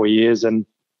the 4 years, and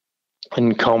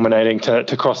culminating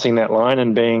to crossing that line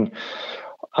and being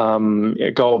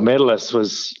a gold medalist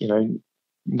was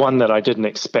one that I didn't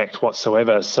expect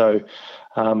whatsoever. So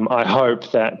I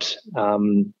hope that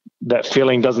that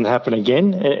feeling doesn't happen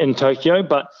again in Tokyo,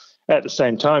 but at the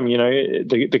same time,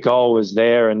 the goal was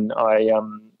there, and I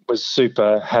was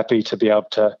super happy to be able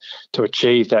to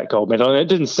achieve that gold medal. And it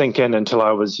didn't sink in until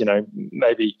I was,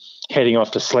 maybe heading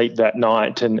off to sleep that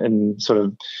night and sort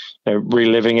of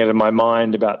reliving it in my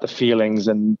mind about the feelings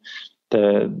and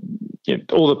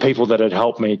all the people that had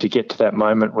helped me to get to that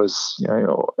moment was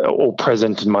all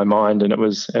present in my mind, and it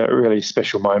was a really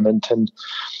special moment. And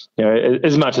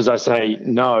as much as I say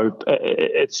no,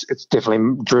 it's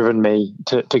definitely driven me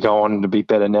to go on and to be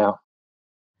better now.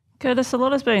 Curtis, a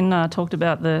lot has been talked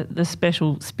about the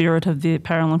special spirit of the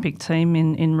Paralympic team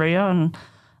in Rio, and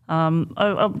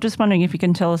I'm just wondering if you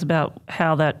can tell us about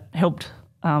how that helped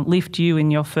lift you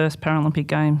in your first Paralympic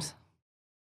Games.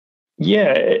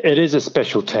 Yeah, it is a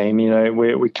special team.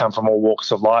 We come from all walks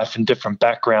of life and different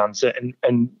backgrounds,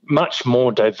 and much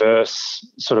more diverse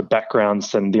sort of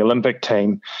backgrounds than the Olympic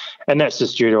team. And that's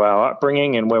just due to our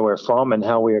upbringing and where we're from and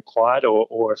how we acquired,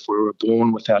 or if we were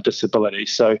born with our disability.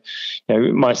 So,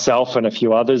 myself and a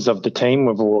few others of the team,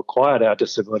 we've all acquired our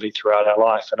disability throughout our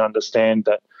life and understand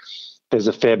that there's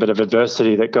a fair bit of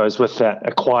adversity that goes with that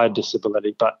acquired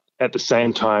disability. But at the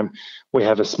same time, we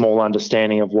have a small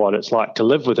understanding of what it's like to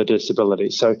live with a disability.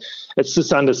 So it's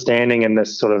this understanding and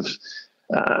this sort of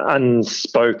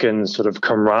unspoken sort of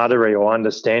camaraderie or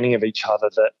understanding of each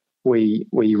other that we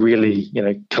really,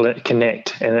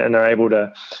 connect and are able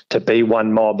to be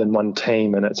one mob and one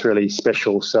team, and it's really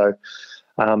special. So,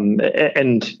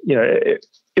 it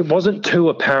wasn't too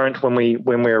apparent when we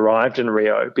arrived in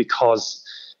Rio, because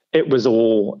it was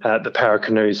all the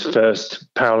Paracanoe's first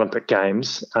Paralympic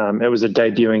Games. It was a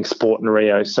debuting sport in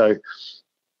Rio. So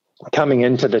coming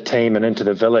into the team and into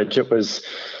the village,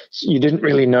 you didn't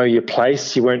really know your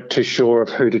place. You weren't too sure of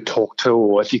who to talk to,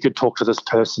 or if you could talk to this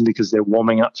person because they're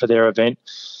warming up for their event.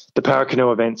 The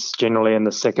Paracanoe event's generally in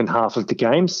the second half of the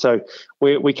Games. So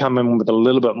we come in with a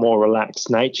little bit more relaxed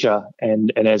nature.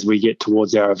 And as we get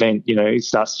towards our event, it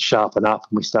starts to sharpen up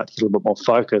and we start to get a little bit more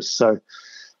focused. So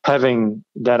having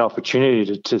that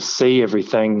opportunity to see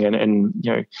everything and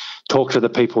talk to the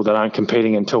people that aren't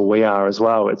competing until we are as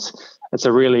well, it's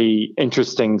a really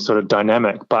interesting sort of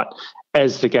dynamic. But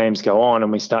as the games go on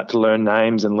and we start to learn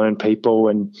names and learn people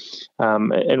and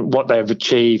what they've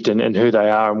achieved and who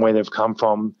they are and where they've come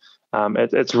from,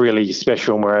 it's really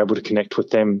special, and we're able to connect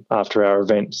with them after our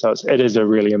event. So it is a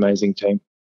really amazing team.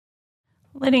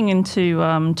 Leading into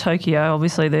Tokyo,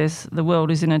 obviously the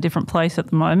world is in a different place at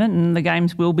the moment, and the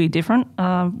games will be different.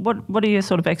 What are your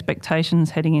sort of expectations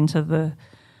heading into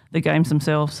the games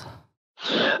themselves?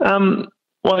 Well,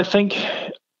 I think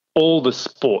all the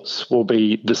sports will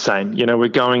be the same. We're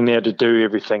going there to do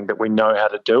everything that we know how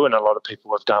to do, and a lot of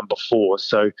people have done before.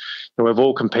 So we've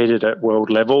all competed at world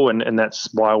level, and that's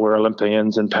why we're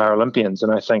Olympians and Paralympians.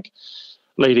 And I think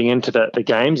leading into the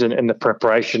games and the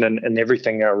preparation and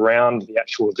everything around the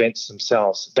actual events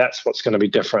themselves, that's what's going to be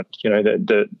different.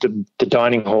 The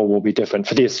dining hall will be different.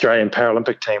 For the Australian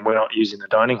Paralympic team, we're not using the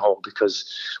dining hall because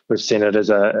we've seen it as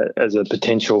a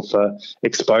potential for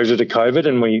exposure to COVID,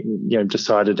 and we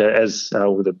decided as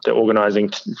the organising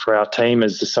for our team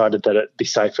has decided that it'd be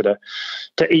safer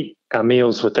to eat our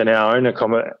meals within our own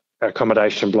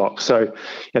accommodation block. So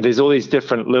there's all these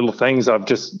different little things. I've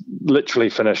just literally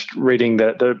finished reading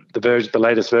the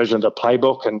latest version of the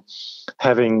playbook and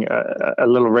having a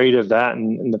little read of that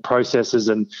and the processes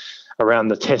and around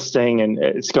the testing, and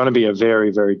it's going to be a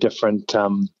very, very different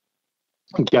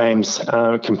games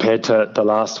compared to the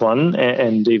last one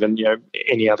and even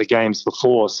any other games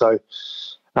before. So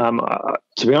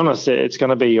To be honest, it's going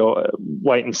to be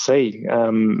wait and see,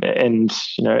 and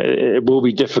it will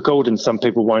be difficult, and some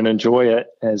people won't enjoy it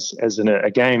as in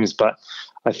a games. But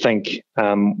I think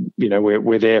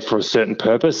we're there for a certain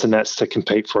purpose, and that's to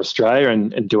compete for Australia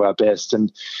and do our best.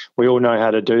 And we all know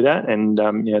how to do that, and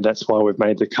that's why we've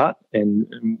made the cut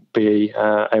and be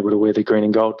able to wear the green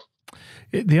and gold.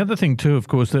 The other thing too, of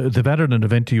course, they've added an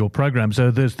event to your program, so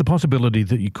there's the possibility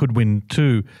that you could win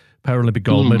 2 Paralympic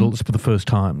gold medals for the first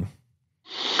time.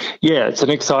 Yeah, it's an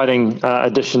exciting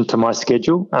addition to my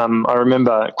schedule. I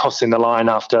remember crossing the line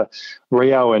after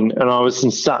Rio, and I was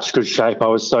in such good shape. I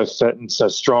was so fit and so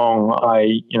strong.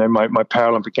 My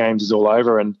Paralympic Games is all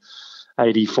over in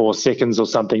 84 seconds or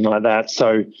something like that.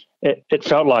 So it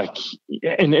felt like,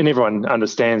 and everyone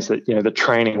understands that, the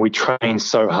training, we train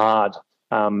so hard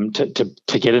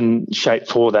to get in shape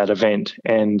for that event,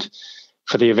 and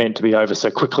for the event to be over so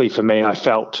quickly for me, I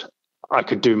felt I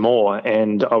could do more.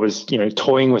 And I was,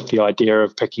 toying with the idea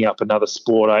of picking up another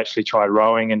sport. I actually tried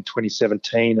rowing in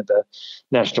 2017 at the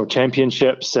national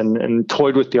championships and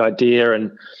toyed with the idea.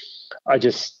 And I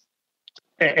just,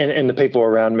 and the people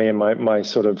around me and my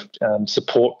sort of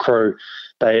support crew,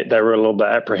 they were a little bit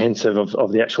apprehensive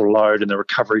of the actual load and the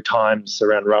recovery times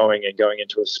around rowing and going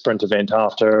into a sprint event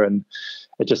after. And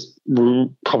it just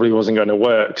probably wasn't going to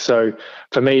work. So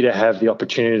for me to have the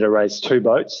opportunity to race 2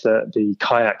 boats, the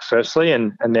kayak firstly,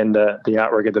 and then the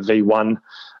outrigger, the V1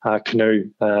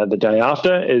 canoe the day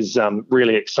after, is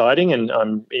really exciting. And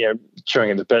I'm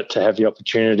chewing at the bit to have the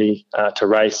opportunity to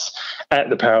race at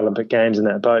the Paralympic Games in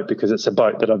that boat, because it's a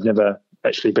boat that I've never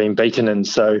actually been beaten in.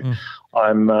 So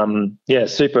I'm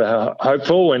super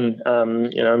hopeful, and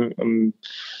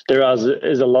there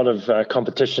is a lot of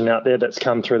competition out there that's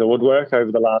come through the woodwork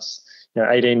over the last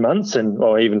 18 months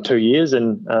or even 2 years,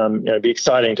 and it'd be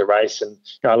exciting to race, and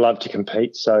I love to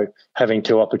compete, so having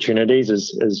 2 opportunities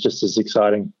is just as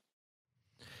exciting.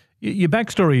 Your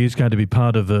backstory is going to be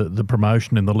part of the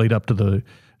promotion in the lead up to the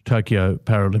Tokyo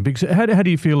Paralympics. How do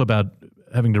you feel about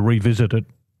having to revisit it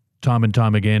time and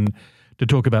time again to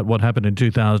talk about what happened in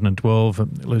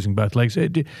 2012, losing both legs?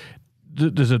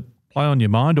 Does it play on your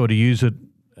mind, or do you use it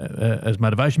as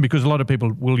motivation? Because a lot of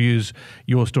people will use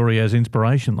your story as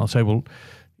inspiration. They'll say, well,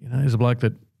 there's a bloke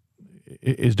that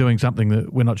is doing something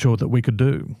that we're not sure that we could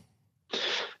do.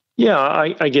 Yeah,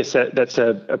 I guess that's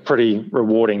a pretty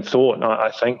rewarding thought. I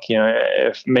think,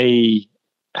 if me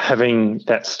having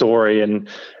that story and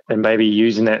maybe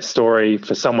using that story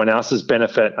for someone else's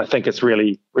benefit, I think it's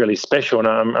really, really special. And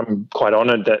I'm quite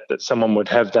honoured that someone would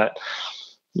have that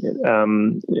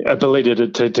ability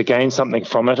to gain something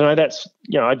from it. And that's,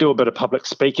 I do a bit of public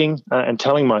speaking and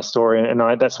telling my story, and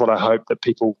that's what I hope that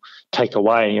people take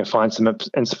away, find some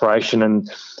inspiration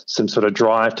and some sort of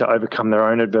drive to overcome their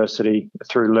own adversity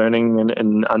through learning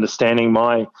and understanding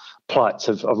my plights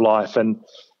of life. And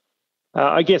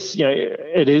I guess,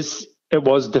 it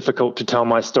was difficult to tell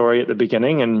my story at the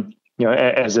beginning, and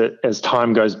as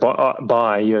time goes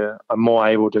by, I'm more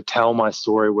able to tell my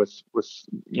story with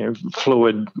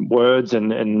fluid words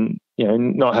and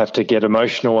not have to get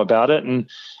emotional about it. And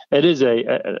it is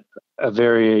a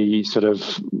very sort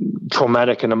of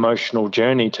traumatic and emotional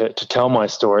journey to tell my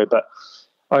story. But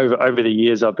over the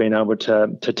years, I've been able to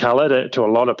tell it to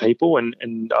a lot of people,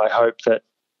 and I hope that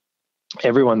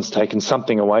everyone's taken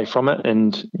something away from it.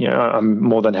 And I'm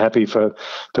more than happy for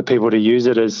people to use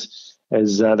it as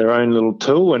their own little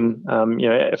tool. And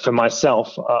for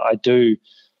myself, I do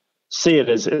see it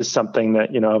as something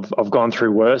that I've gone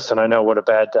through worse, and I know what a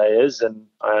bad day is, and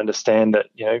I understand that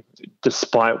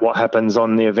despite what happens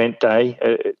on the event day,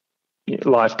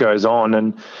 life goes on.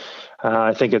 And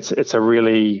I think it's a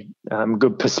really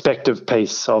good perspective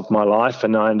piece of my life,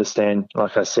 and I understand,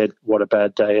 like I said, what a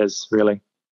bad day is really.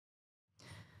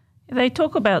 They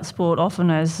talk about sport often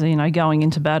as, going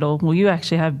into battle. Well, you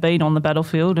actually have been on the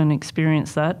battlefield and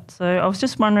experienced that. So I was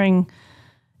just wondering,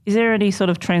 is there any sort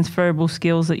of transferable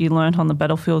skills that you learnt on the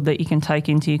battlefield that you can take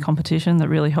into your competition that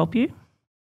really help you?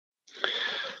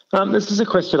 This is a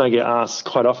question I get asked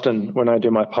quite often when I do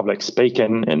my public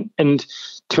speaking. And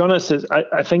to be honest,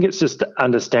 I think it's just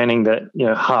understanding that,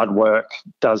 hard work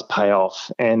does pay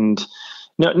off. And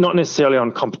not necessarily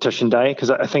on competition day,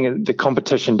 because I think the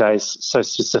competition day is so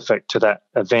specific to that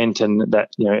event and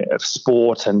that, of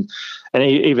sport and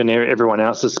even everyone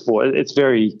else's sport. It's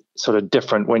very sort of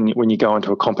different when you go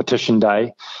into a competition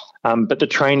day. But the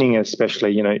training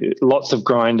especially, lots of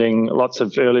grinding, lots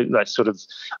of early, sort of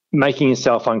making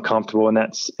yourself uncomfortable. And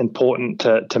that's important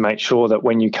to make sure that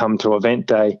when you come to event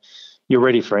day, you're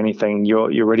ready for anything.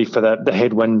 You're ready for the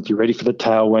headwind, you're ready for the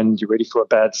tailwind, you're ready for a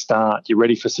bad start, you're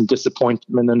ready for some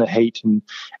disappointment in the heat, and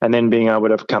then being able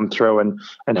to come through and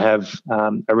have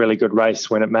a really good race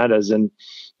when it matters. And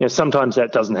sometimes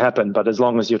that doesn't happen, but as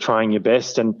long as you're trying your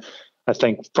best, and I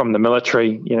think from the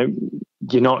military,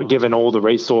 you're not given all the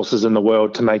resources in the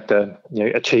world to make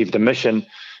achieve the mission,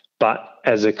 but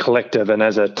as a collective and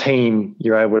as a team,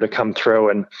 you're able to come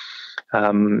through and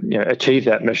achieve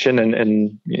that mission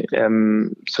and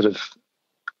sort of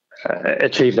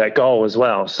achieve that goal as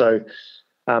well. So,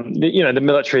 the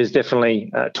military has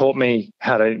definitely taught me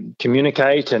how to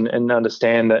communicate and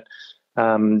understand that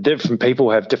different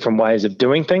people have different ways of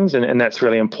doing things, and that's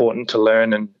really important to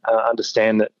learn and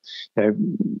understand that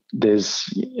there's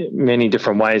many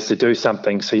different ways to do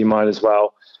something. So you might as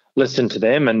well listen to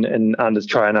them and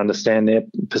try and understand their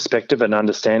perspective and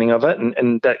understanding of it,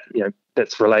 and that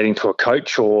that's relating to a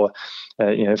coach or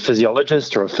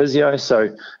physiologist or a physio.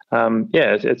 So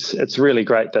it's really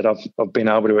great that I've been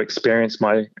able to experience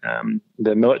the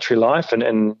military life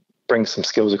and bring some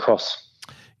skills across.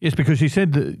 Yes, because you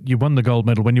said that you won the gold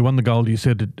medal. When you won the gold, you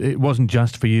said it wasn't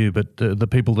just for you, but the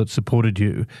people that supported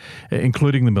you,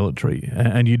 including the military,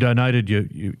 and you donated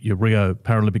your Rio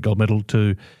Paralympic gold medal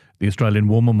to the Australian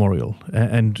War Memorial,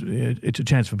 and it's a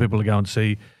chance for people to go and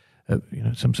see,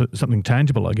 something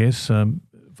tangible, I guess,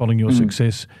 following your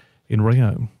success in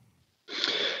Rio.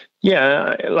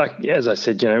 Yeah, as I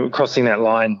said, crossing that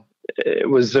line, it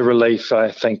was the relief,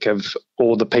 I think, of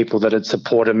all the people that had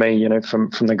supported me,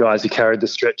 from the guys who carried the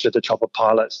stretcher, the chopper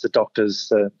pilots, the doctors,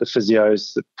 the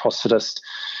physios, the prosthetists,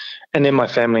 and then my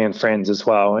family and friends as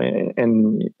well.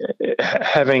 And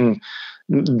having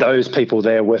those people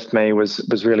there with me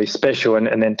was really special.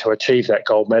 And then to achieve that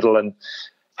gold medal and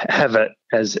have it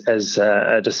as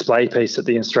a display piece at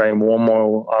the Australian War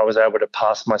Memorial, I was able to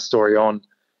pass my story on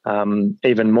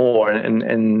even more.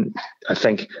 And I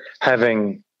think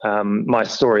having my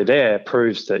story there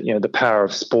proves that the power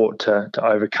of sport to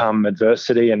overcome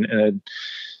adversity and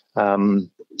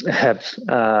have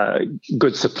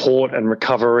good support and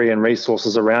recovery and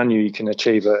resources around you. You can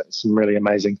achieve some really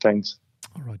amazing things.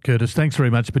 All right, Curtis, thanks very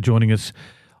much for joining us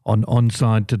on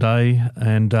Onside today,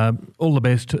 and all the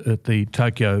best at the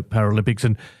Tokyo Paralympics.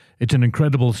 And it's an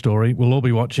incredible story. We'll all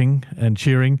be watching and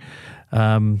cheering.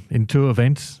 In two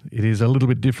events, it is a little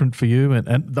bit different for you,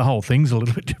 and the whole thing's a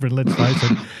little bit different, let's face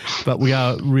it. But we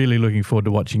are really looking forward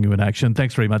to watching you in action.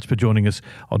 Thanks very much for joining us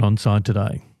on Onside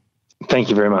today. Thank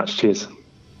you very much. Cheers.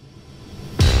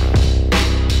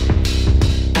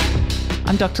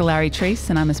 I'm Dr. Larry Treese,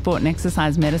 and I'm a sport and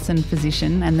exercise medicine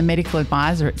physician and the medical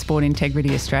advisor at Sport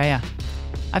Integrity Australia.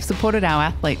 I've supported our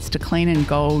athletes to clean and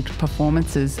gold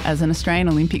performances as an Australian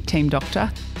Olympic team doctor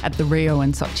at the Rio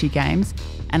and Sochi Games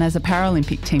and as a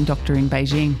Paralympic team doctor in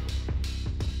Beijing.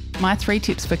 My 3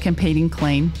 tips for competing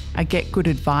clean are: get good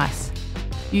advice,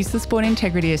 use the Sport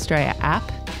Integrity Australia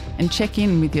app, and check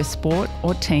in with your sport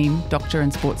or team doctor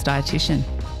and sports dietitian.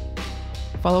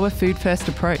 Follow a food-first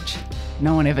approach.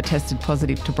 No one ever tested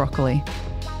positive to broccoli.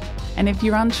 And if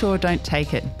you're unsure, don't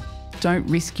take it. Don't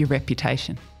risk your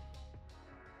reputation.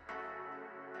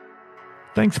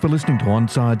 Thanks for listening to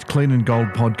Onside's Clean and Gold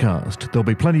podcast. There'll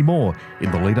be plenty more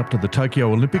in the lead up to the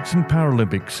Tokyo Olympics and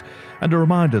Paralympics. And a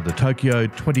reminder, the Tokyo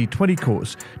 2020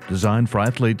 course, designed for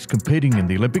athletes competing in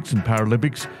the Olympics and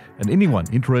Paralympics and anyone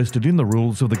interested in the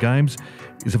rules of the Games,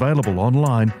 is available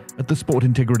online at the Sport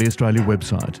Integrity Australia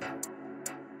website.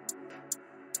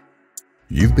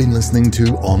 You've been listening to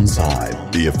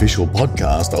Onside, the official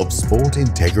podcast of Sport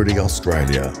Integrity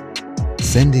Australia.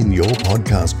 Send in your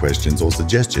podcast questions or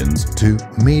suggestions to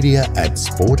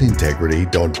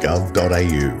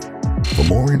media@sportintegrity.gov.au. For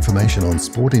more information on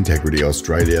Sport Integrity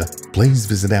Australia, please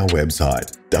visit our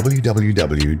website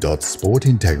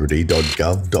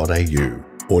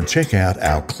www.sportintegrity.gov.au or check out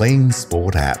our Clean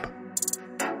Sport app.